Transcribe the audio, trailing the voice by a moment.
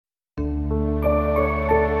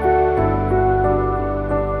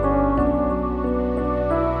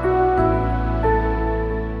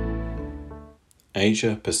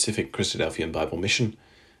Asia Pacific Christadelphian Bible Mission,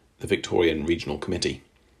 the Victorian Regional Committee.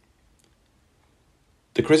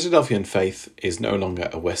 The Christadelphian faith is no longer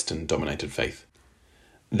a Western-dominated faith.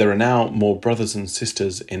 There are now more brothers and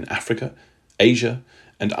sisters in Africa, Asia,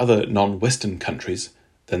 and other non-Western countries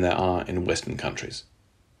than there are in Western countries.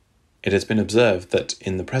 It has been observed that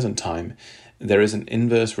in the present time there is an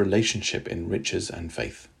inverse relationship in riches and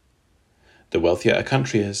faith. The wealthier a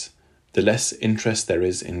country is, the less interest there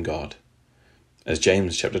is in God. As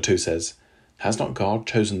James chapter 2 says, "Has not God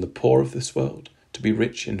chosen the poor of this world to be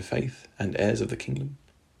rich in faith and heirs of the kingdom?"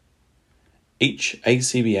 Each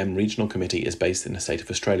ACBM regional committee is based in a state of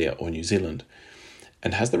Australia or New Zealand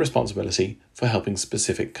and has the responsibility for helping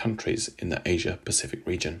specific countries in the Asia-Pacific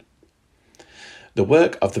region. The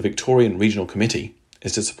work of the Victorian Regional Committee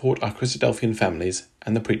is to support our Christadelphian families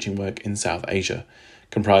and the preaching work in South Asia,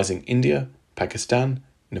 comprising India, Pakistan,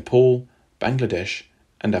 Nepal, Bangladesh,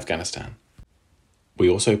 and Afghanistan. We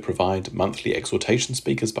also provide monthly exhortation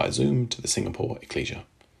speakers by Zoom to the Singapore Ecclesia.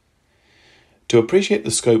 To appreciate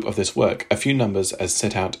the scope of this work, a few numbers as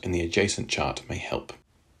set out in the adjacent chart may help.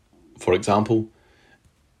 For example,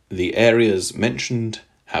 the areas mentioned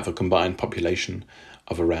have a combined population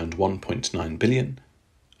of around 1.9 billion,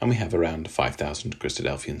 and we have around 5,000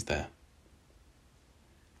 Christadelphians there.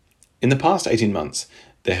 In the past 18 months,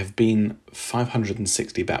 there have been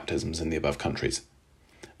 560 baptisms in the above countries.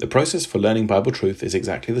 The process for learning Bible truth is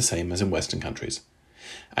exactly the same as in Western countries.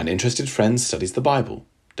 An interested friend studies the Bible,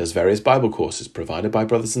 does various Bible courses provided by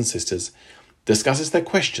brothers and sisters, discusses their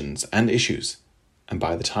questions and issues, and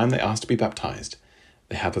by the time they ask to be baptized,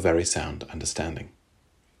 they have a very sound understanding.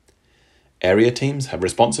 Area teams have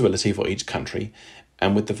responsibility for each country,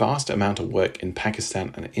 and with the vast amount of work in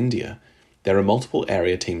Pakistan and India, there are multiple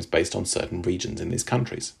area teams based on certain regions in these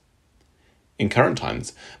countries. In current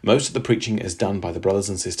times, most of the preaching is done by the brothers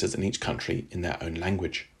and sisters in each country in their own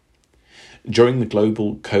language. During the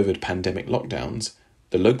global COVID pandemic lockdowns,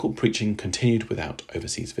 the local preaching continued without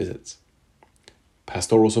overseas visits.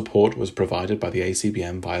 Pastoral support was provided by the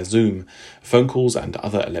ACBM via Zoom, phone calls, and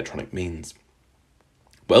other electronic means.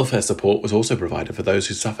 Welfare support was also provided for those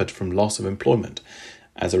who suffered from loss of employment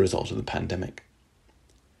as a result of the pandemic.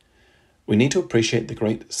 We need to appreciate the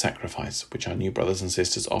great sacrifice which our new brothers and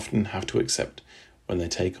sisters often have to accept when they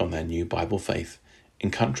take on their new Bible faith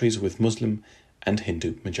in countries with Muslim and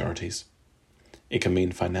Hindu majorities. It can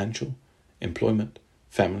mean financial, employment,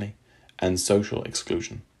 family, and social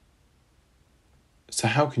exclusion. So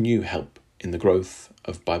how can you help in the growth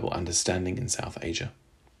of Bible understanding in South Asia?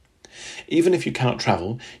 Even if you cannot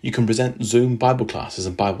travel, you can present Zoom Bible classes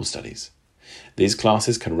and Bible studies. These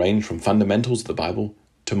classes can range from fundamentals of the Bible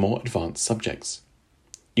to more advanced subjects.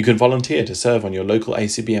 You can volunteer to serve on your local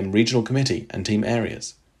ACBM regional committee and team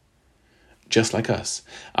areas. Just like us,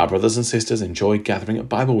 our brothers and sisters enjoy gathering at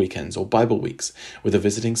Bible weekends or Bible weeks with a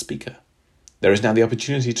visiting speaker. There is now the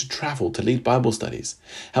opportunity to travel to lead Bible studies,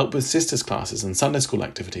 help with sisters' classes and Sunday school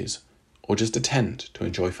activities, or just attend to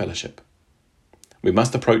enjoy fellowship. We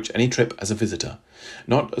must approach any trip as a visitor,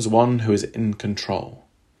 not as one who is in control.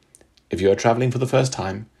 If you are travelling for the first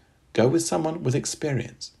time, go with someone with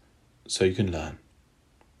experience so you can learn.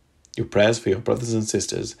 Your prayers for your brothers and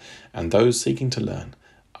sisters and those seeking to learn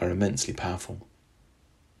are immensely powerful.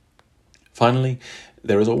 Finally,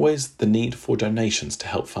 there is always the need for donations to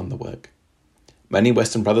help fund the work. Many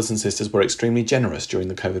Western brothers and sisters were extremely generous during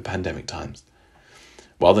the COVID pandemic times.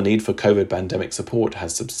 While the need for COVID pandemic support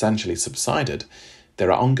has substantially subsided,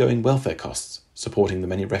 there are ongoing welfare costs supporting the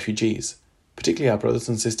many refugees, particularly our brothers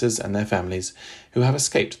and sisters and their families who have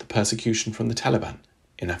escaped the persecution from the Taliban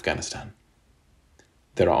in Afghanistan.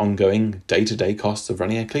 There are ongoing day-to-day costs of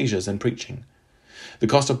running ecclesias and preaching. The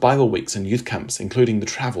cost of Bible weeks and youth camps, including the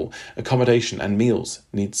travel, accommodation and meals,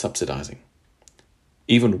 needs subsidising.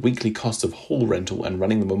 Even weekly costs of hall rental and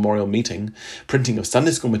running the memorial meeting, printing of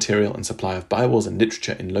Sunday school material and supply of Bibles and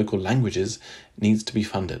literature in local languages needs to be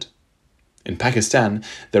funded. In Pakistan,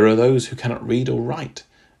 there are those who cannot read or write,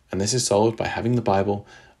 and this is solved by having the Bible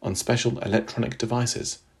on special electronic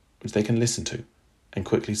devices, which they can listen to and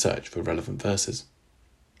quickly search for relevant verses.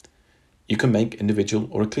 You can make individual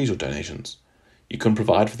or ecclesial donations. You can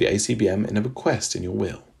provide for the ACBM in a bequest in your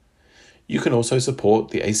will. You can also support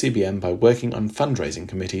the ACBM by working on fundraising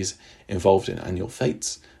committees involved in annual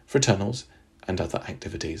fetes, fraternals, and other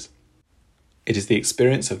activities. It is the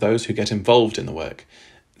experience of those who get involved in the work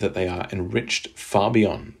that they are enriched far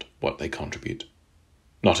beyond what they contribute.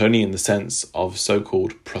 Not only in the sense of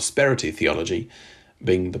so-called prosperity theology,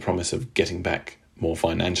 being the promise of getting back more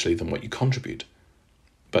financially than what you contribute,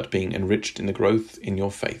 but being enriched in the growth in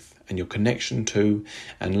your faith and your connection to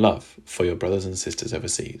and love for your brothers and sisters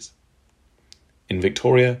overseas. In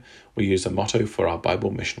Victoria, we use a motto for our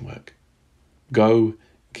Bible mission work: Go,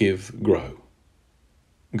 give, grow.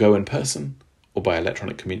 Go in person or by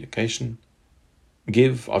electronic communication.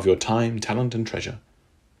 Give of your time, talent, and treasure.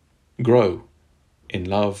 Grow in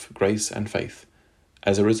love, grace, and faith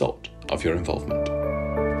as a result of your involvement.